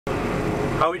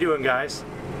How we doing, guys?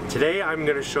 Today I'm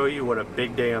going to show you what a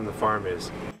big day on the farm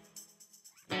is.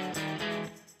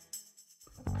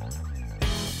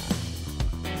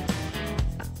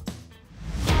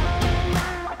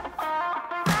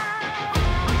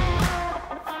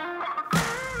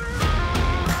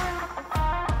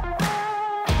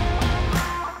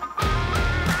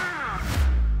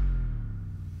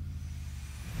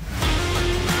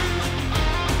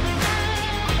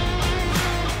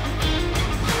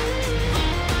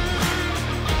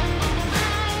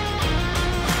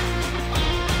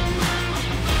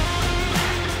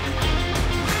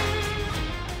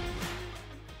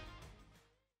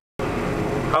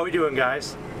 How we doing,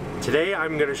 guys? Today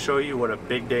I'm going to show you what a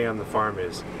big day on the farm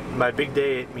is. By big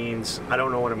day it means I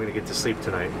don't know when I'm going to get to sleep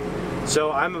tonight.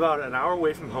 So I'm about an hour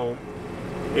away from home,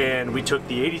 and we took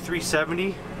the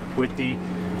 8370 with the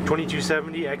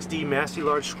 2270 XD Massey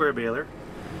large square baler,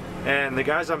 and the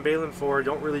guys I'm baling for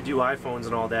don't really do iPhones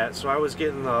and all that, so I was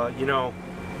getting the, you know,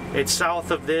 it's south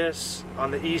of this,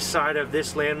 on the east side of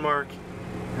this landmark.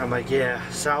 And I'm like, yeah,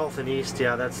 south and east,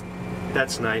 yeah,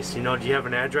 that's nice. You know, do you have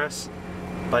an address?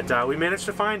 But we managed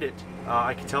to find it.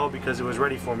 I could tell because it was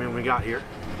ready for me when we got here.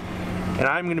 And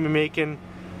I'm going to be making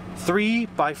 3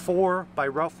 by 4 by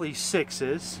roughly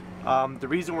 6s. The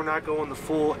reason we're not going the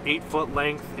full 8-foot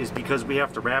length is because we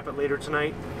have to wrap it later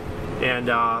tonight. And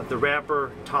the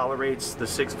wrapper tolerates the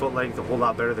 6-foot length a whole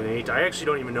lot better than 8. I actually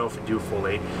don't even know if it do full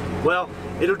 8. Well,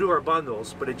 it'll do our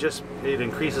bundles, but it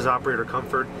increases operator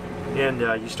comfort. And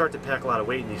you start to pack a lot of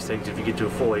weight in these things if you get to a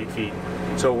full 8 feet.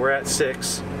 So we're at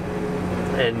 6.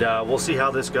 And we'll see how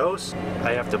this goes.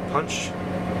 I have to punch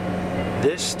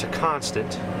this to constant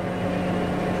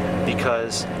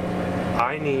because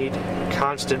I need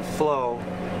constant flow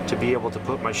to be able to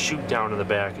put my chute down in the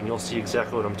back, and you'll see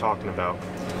exactly what I'm talking about.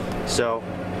 So,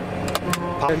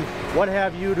 and what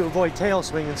have you to avoid tail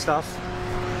swing and stuff,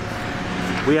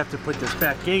 we have to put this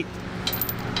back gate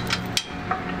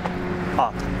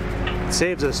up. It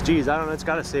saves us, geez, I don't know, it's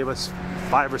got to save us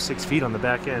 5 or 6 feet on the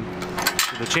back end.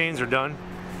 The chains are done.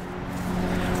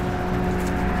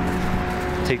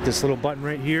 Take this little button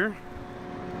right here,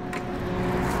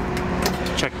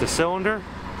 check the cylinder,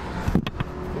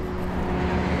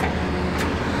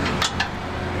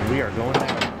 and we are going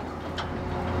down.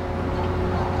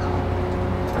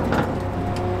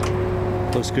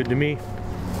 Looks good to me.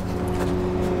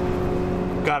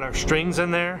 Got our strings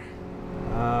in there,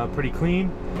 pretty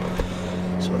clean.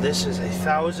 So this is a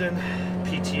 1000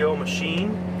 PTO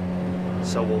machine.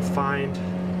 So we'll find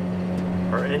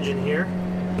our engine here,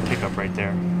 pickup right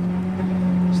there.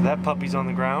 So that puppy's on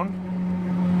the ground.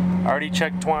 I already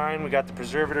checked twine, we got the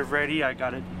preservative ready, I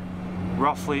got it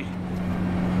roughly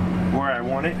where I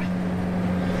want it.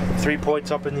 3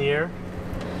 points up in the air.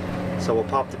 So we'll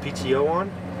pop the PTO on.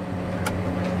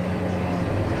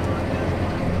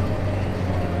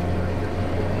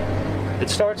 It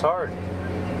starts hard.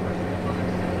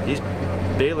 These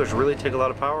balers really take a lot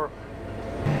of power.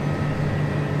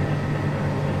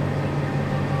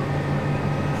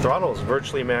 Throttle is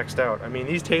virtually maxed out. I mean,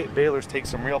 these balers take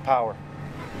some real power.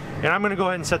 And I'm gonna go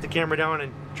ahead and set the camera down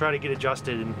and try to get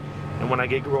adjusted, and when I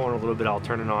get rolling a little bit, I'll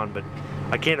turn it on, but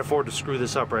I can't afford to screw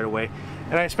this up right away.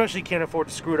 And I especially can't afford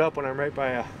to screw it up when I'm right by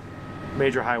a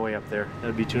major highway up there.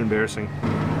 That'd be too embarrassing.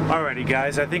 Alrighty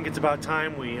guys, I think it's about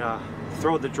time we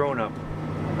throw the drone up.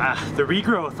 The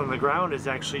regrowth on the ground is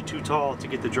actually too tall to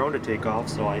get the drone to take off,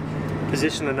 so I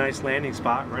positioned a nice landing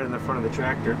spot right in the front of the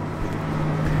tractor.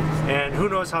 And who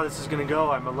knows how this is going to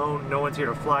go. I'm alone, no one's here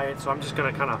to fly it, so I'm just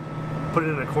going to kind of put it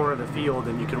in the corner of the field,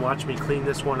 and you can watch me clean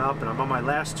this one up. And I'm on my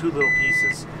last 2 little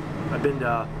pieces. I've been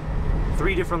to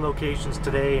 3 different locations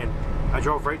today, and I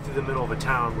drove right through the middle of a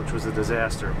town, which was a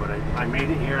disaster, but I made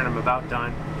it here and I'm about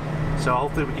done. So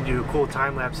hopefully we can do a cool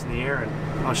time lapse in the air, and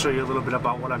I'll show you a little bit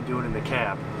about what I'm doing in the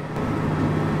cab.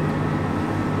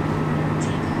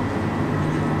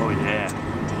 Oh yeah.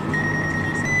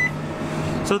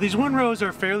 So these windrows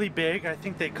are fairly big. I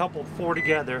think they coupled 4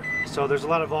 together, so there's a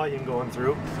lot of volume going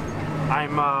through.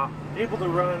 I'm able to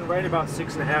run right about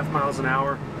 6.5 miles an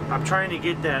hour. I'm trying to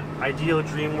get that ideal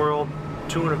Dream World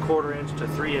 2¼ inch to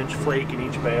 3 inch flake in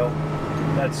each bale.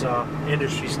 That's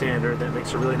industry standard. That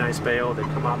makes a really nice bale. They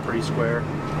come out pretty square.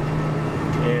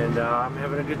 And I'm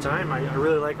having a good time. I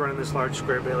really like running this large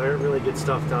square baler. It really gets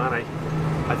stuff done.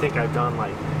 I think I've done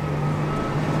like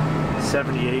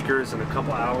 70 acres in a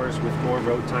couple hours with more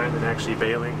road time than actually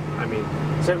baling. I mean,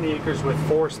 70 acres with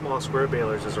 4 small square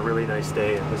balers is a really nice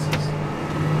day, and this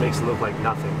makes it look like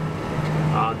nothing.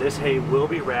 This hay will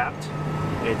be wrapped.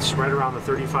 It's right around the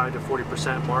 35 to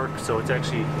 40% mark, so it's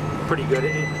actually pretty good.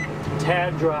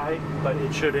 tad dry, but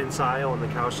it should ensile and the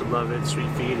cow should love it. Sweet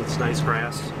feed, it's nice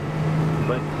grass.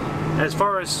 But as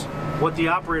far as what the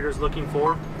operator is looking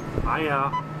for,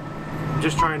 I'm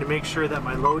just trying to make sure that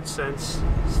my load sense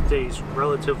stays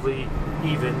relatively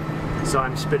even. So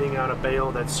I'm spitting out a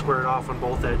bale that's squared off on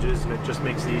both edges, and it just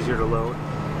makes it easier to load.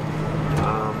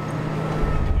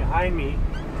 Behind me,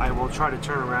 I will try to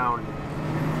turn around.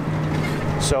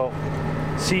 So,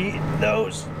 see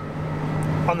those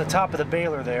on the top of the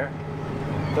baler there?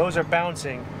 Those are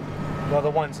bouncing. Well, the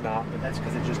one's not, but that's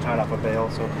because it just tied off a bale,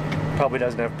 so it probably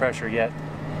doesn't have pressure yet.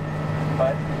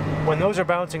 But when those are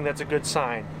bouncing, that's a good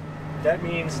sign. That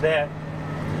means that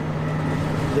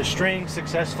the string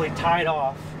successfully tied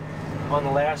off on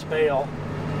the last bale,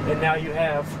 and now you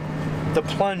have the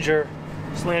plunger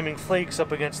slamming flakes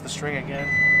up against the string again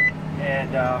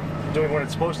and doing what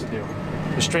it's supposed to do.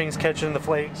 The string's catching the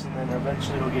flakes, and then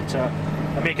eventually we'll get to,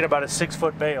 I'm making about a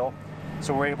 6-foot bale,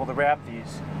 so we're able to wrap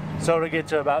these. So it'll get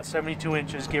to about 72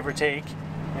 inches, give or take,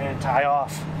 and tie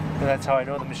off. And that's how I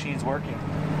know the machine's working.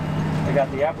 I got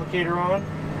the applicator on.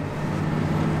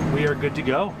 We are good to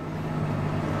go.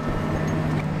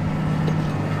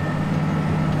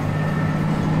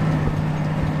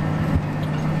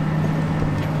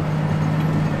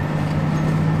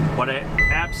 What I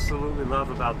absolutely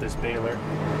love about this baler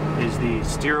is the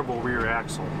steerable rear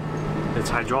axle. It's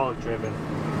hydraulic driven,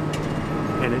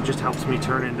 and it just helps me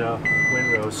turn into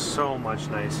windrows so much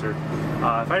nicer.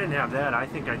 If I didn't have that, I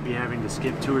think I'd be having to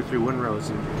skip 2 or 3 windrows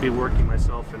and be working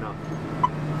myself in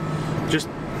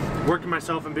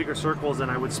bigger circles,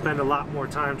 and I would spend a lot more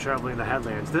time traveling the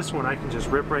headlands. This one I can just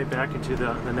rip right back into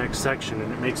the next section,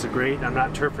 and it makes it great. I'm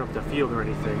not turfing up the field or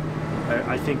anything.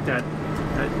 I think that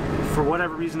for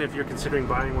whatever reason, if you're considering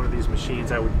buying one of these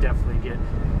machines, I would definitely get,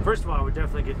 first of all, I would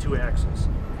definitely get 2 axles,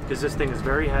 because this thing is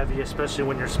very heavy, especially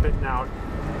when you're spitting out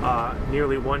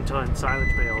nearly 1-ton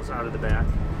silage bales out of the back.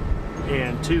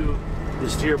 And 2, the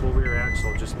steerable rear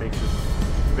axle just makes it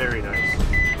very nice.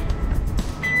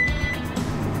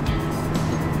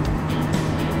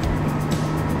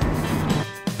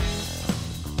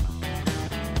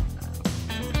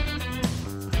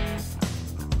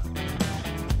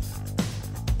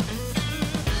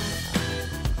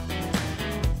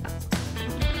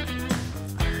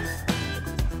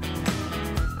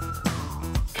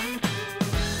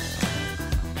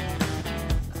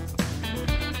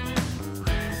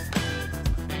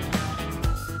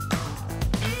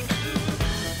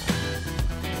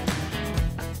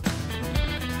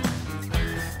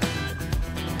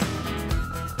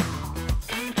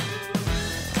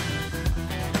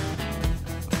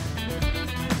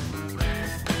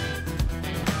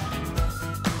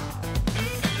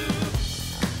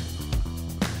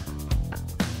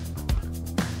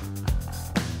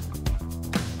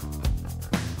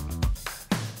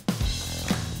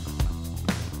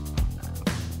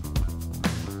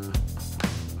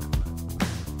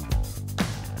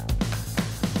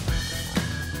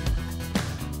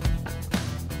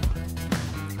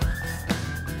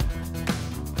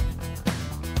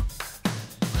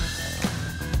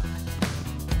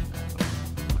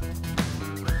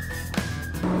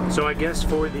 So I guess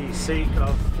for the sake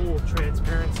of full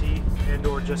transparency and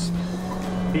or just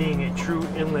being a true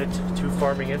inlet to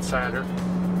Farming Insider,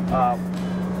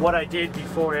 what I did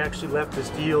before I actually left this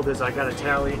field is I got a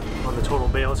tally on the total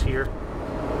bales here,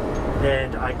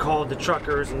 and I called the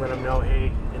truckers and let them know,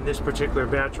 hey, in this particular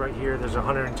batch right here there's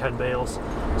 110 bales.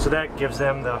 So that gives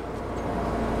them the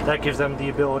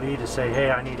ability to say,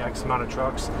 hey, I need X amount of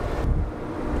trucks.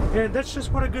 And that's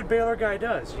just what a good baler guy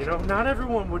does, you know. Not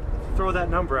everyone would throw that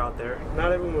number out there.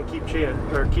 Not everyone will keep track,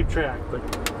 but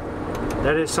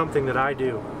that is something that I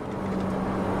do.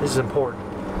 This is important.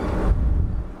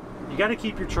 You got to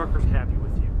keep your truckers happy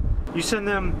with you. You send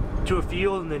them to a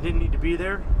field and they didn't need to be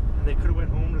there, and they could have went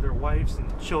home to their wives and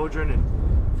children and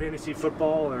fantasy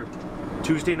football or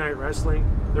Tuesday night wrestling.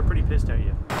 They're pretty pissed at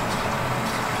you.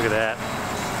 Look at that.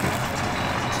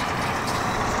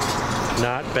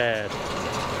 Not bad.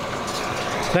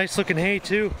 Nice looking hay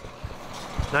too.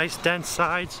 Nice dense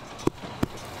sides.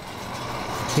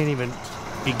 Can't even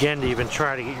begin to even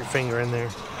try to get your finger in there.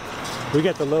 We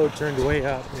got the load turned way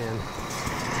up, man.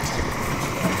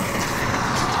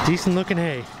 Decent looking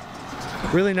hay.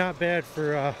 Really not bad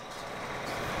for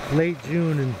late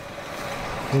June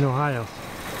in Ohio.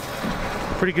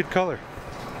 Pretty good color.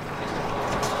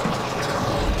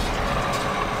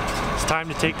 It's time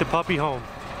to take the puppy home.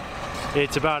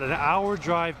 It's about an hour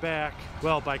drive back,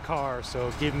 well, by car,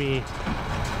 so give me,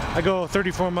 I go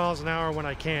 34 miles an hour when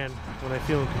I can, when I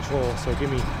feel in control, so give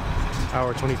me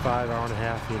hour 25, hour and a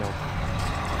half, you know.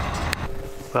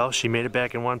 Well, she made it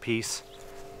back in one piece.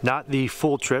 Not the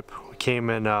full trip. We came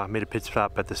and made a pit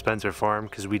stop at the Spencer farm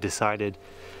because we decided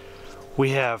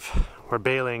we're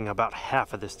baling about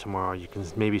half of this tomorrow. You can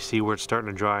maybe see where it's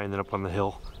starting to dry and then up on the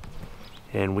hill.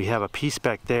 And we have a piece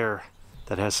back there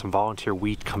that has some volunteer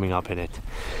wheat coming up in it.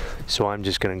 So I'm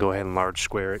just gonna go ahead and large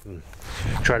square it and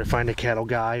try to find a cattle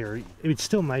guy, or it's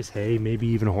still nice hay, maybe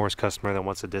even a horse customer that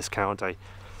wants a discount.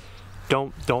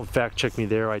 Don't fact check me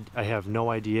there. I have no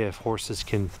idea if horses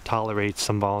can tolerate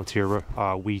some volunteer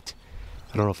wheat.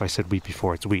 I don't know if I said wheat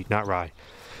before. It's wheat, not rye.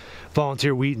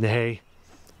 Volunteer wheat in the hay.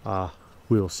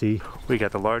 We will see. We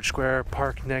got the large square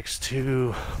parked next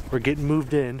to, we're getting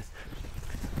moved in.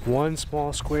 One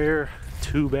small square,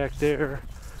 two back there,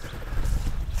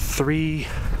 three.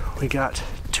 We got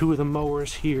two of the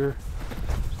mowers here.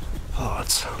 Oh,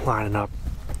 it's lining up.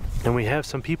 And we have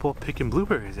some people picking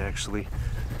blueberries actually.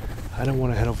 I don't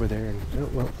want to head over there and, oh,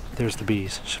 well, there's the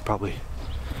bees. Should probably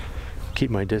keep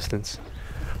my distance.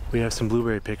 We have some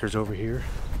blueberry pickers over here.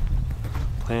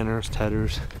 Planters,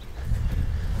 tedders.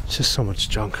 It's just so much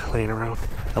junk laying around.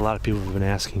 A lot of people have been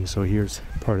asking, so here's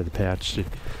part of the patch to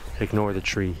ignore the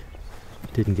tree.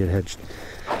 Didn't get hedged.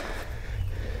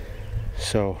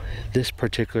 So this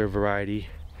particular variety,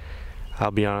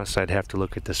 I'll be honest, I'd have to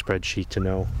look at the spreadsheet to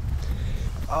know,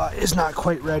 is not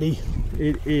quite ready.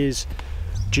 It is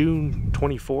June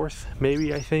 24th,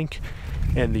 maybe, I think,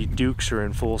 and the Dukes are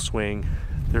in full swing.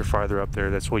 They're farther up there.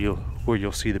 That's where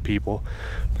you'll see the people.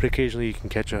 But occasionally you can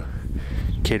catch a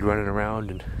kid running around,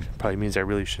 and probably means I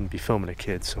really shouldn't be filming a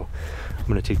kid. So I'm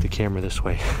gonna take the camera this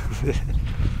way.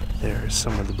 There's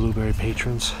some of the blueberry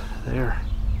patrons there.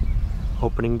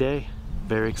 Opening day,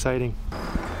 very exciting.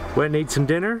 Went and ate some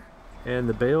dinner, and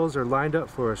the bales are lined up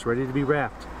for us, ready to be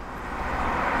wrapped.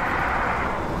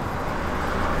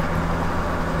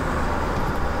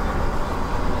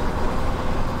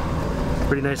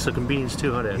 Pretty nice looking beans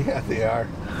too, huh, Dad? Yeah, they are.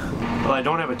 Well, I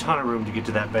don't have a ton of room to get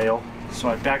to that bale, so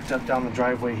I backed up down the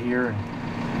driveway here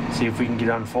and see if we can get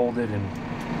unfolded and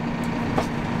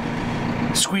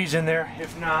squeeze in there.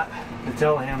 If not, the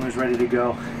telehandler's ready to go.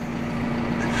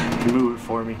 You can move it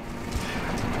for me.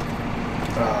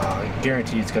 I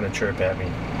guarantee it's gonna chirp at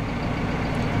me.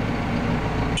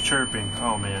 It's chirping,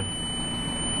 oh man.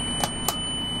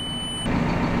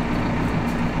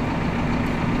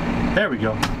 There we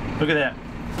go. Look at that.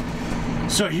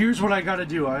 So here's what I gotta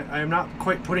do. I am not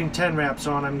quite putting 10 wraps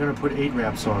on, I'm gonna put 8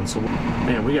 wraps on. So,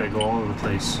 man, we gotta go all over the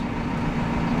place.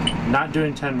 Not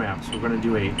doing 10 wraps, we're gonna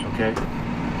do 8, okay?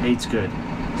 8's good.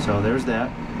 So there's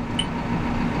that.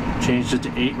 Changed it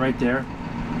to 8 right there.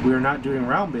 We are not doing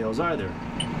round bales either.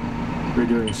 We're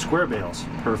doing square bales.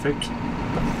 Perfect.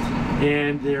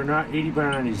 And they're not 80 by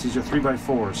 90s, these are 3 by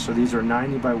 4s. So these are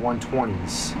 90 by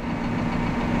 120s.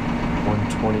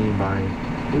 120 by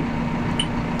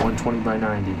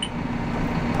 90.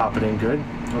 Pop it in good.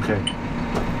 Okay.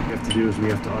 What we have to do is we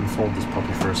have to unfold this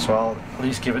puppy first. So I'll at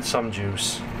least give it some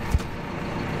juice.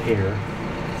 Here.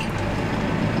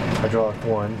 Hydraulic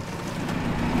 1.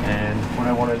 And what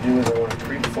I want to do is I want to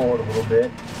creep forward a little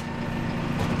bit.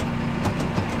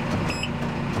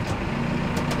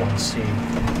 1C.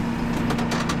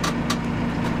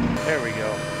 There we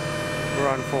go.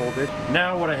 We're unfolded.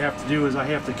 Now what I have to do is I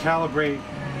have to calibrate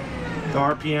the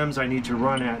RPMs I need to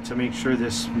run at to make sure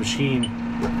this machine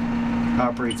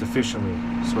operates efficiently.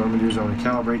 So what I'm going to do is I'm going to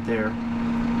calibrate there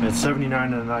at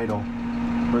 79 and an idle,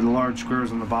 where the large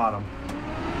square's on the bottom.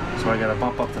 So I got to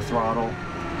bump up the throttle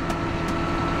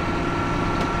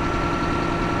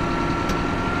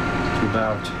to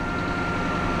about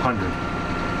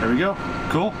 100. There we go.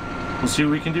 Cool. We'll see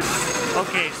what we can do.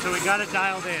 Okay, so we got it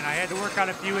dialed in. I had to work out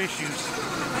a few issues.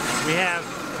 We have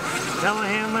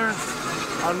telehandler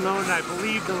unloading, I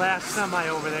believe, the last semi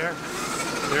over there.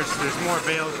 There's more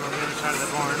bales on the other side of the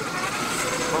barn.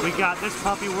 But we got this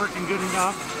puppy working good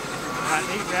enough. Got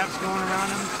 8 wraps going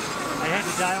around him. I had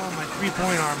to dial on my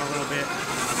 3-point arm a little bit.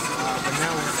 But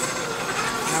now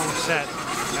we're set.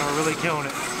 Now we're really killing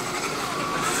it.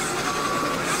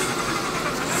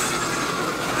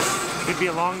 Could be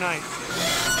a long night.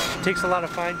 It takes a lot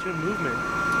of fine-tuned movement.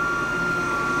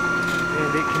 And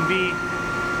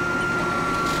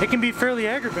it can be fairly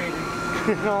aggravating,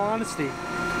 in all honesty.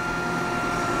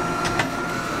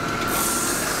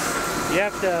 You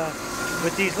have to,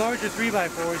 with these larger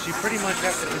 3x4s, you pretty much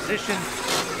have to position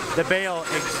the bale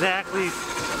exactly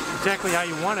how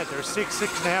you want it. They're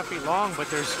 6.5 feet long, but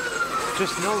there's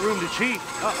just no room to cheat.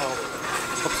 Uh-oh.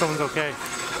 Hope someone's okay.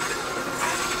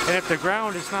 And if the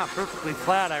ground is not perfectly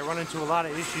flat, I run into a lot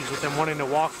of issues with them wanting to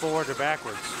walk forward or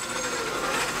backwards.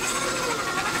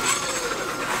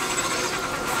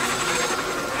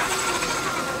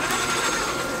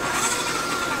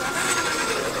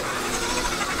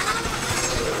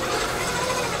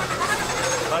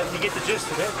 But you get the gist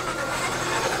of it.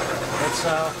 That's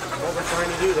what we're trying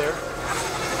to do there.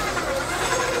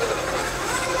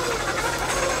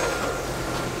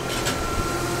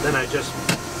 Then I just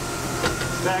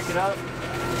back it up,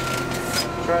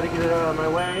 try to get it out of my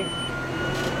way,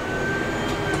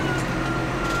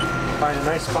 find a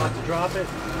nice spot to drop it,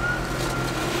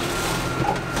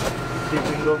 see if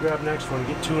we can go grab the next one,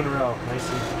 get 2 in a row, nice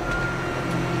and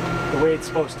the way it's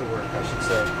supposed to work, I should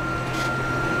say.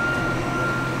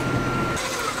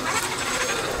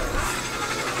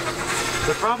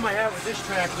 The problem I have with this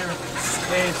tractor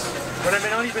is when I'm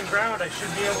in uneven ground, I should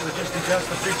be able to just adjust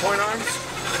the 3-point arms.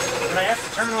 And I have to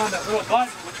turn on that little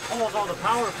button which pulls all the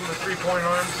power from the 3-point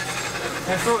arms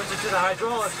and throws it to the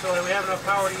hydraulics so that we have enough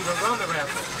power to even run the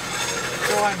rapid.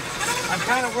 So I'm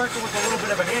kind of working with a little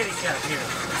bit of a handicap here.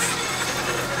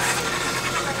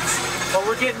 But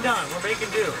we're getting done. We're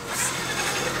making do.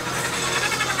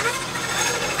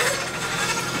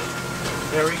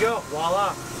 There we go.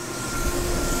 Voila.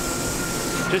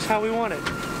 Just how we want it.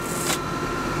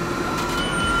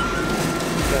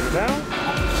 Set it down.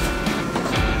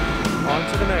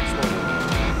 On to the next one.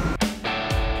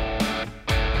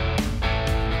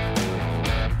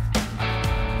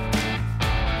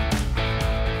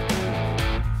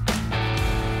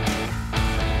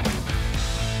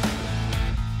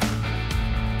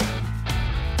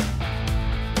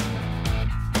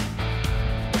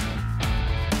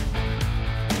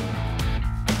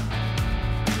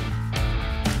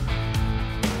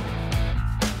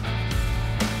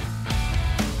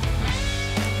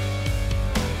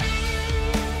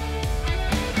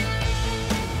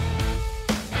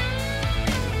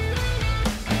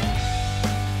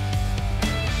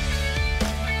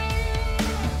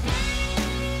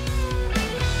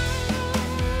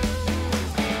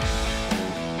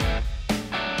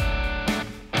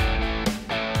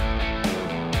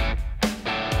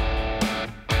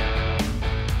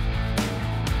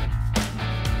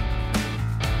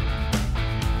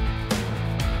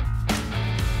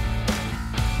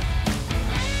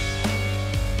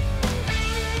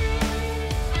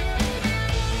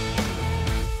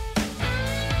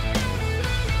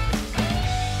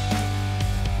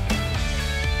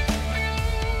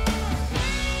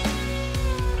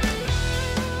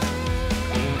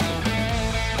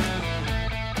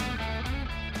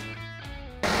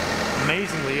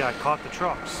 Amazingly, I caught the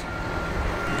trucks.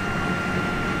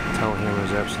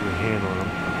 Telehammer's absolutely handling them.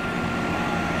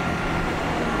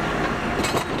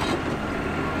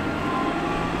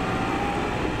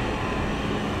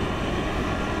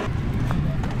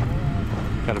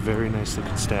 Got a very nice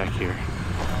looking stack here.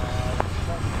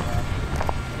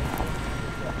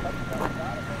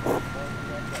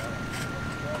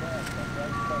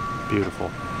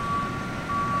 Beautiful.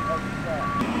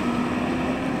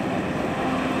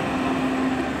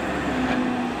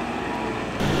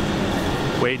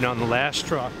 Waiting on the last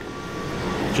truck.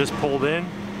 Just pulled in.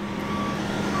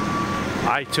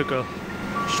 I took a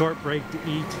short break to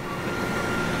eat.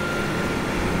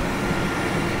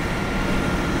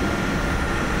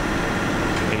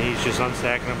 And he's just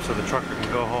unstacking them so the trucker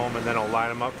can go home, and then I'll line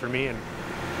them up for me, and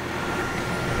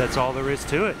that's all there is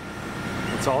to it.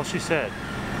 That's all she said.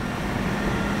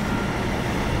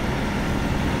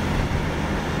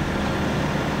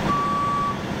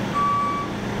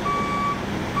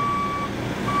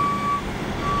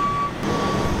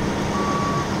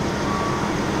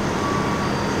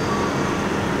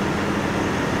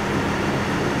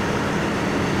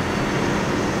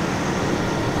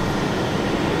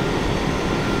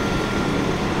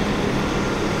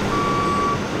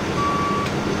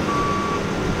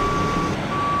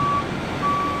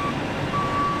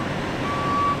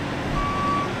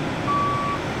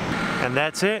 And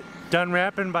that's it. Done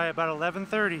wrapping by about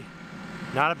 11:30.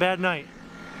 Not a bad night.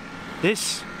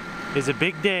 This is a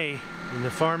big day in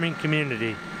the farming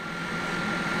community.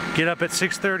 Get up at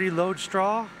 6:30, load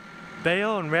straw,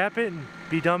 bale, and wrap it, and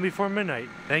be done before midnight.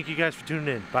 Thank you guys for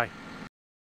tuning in. Bye.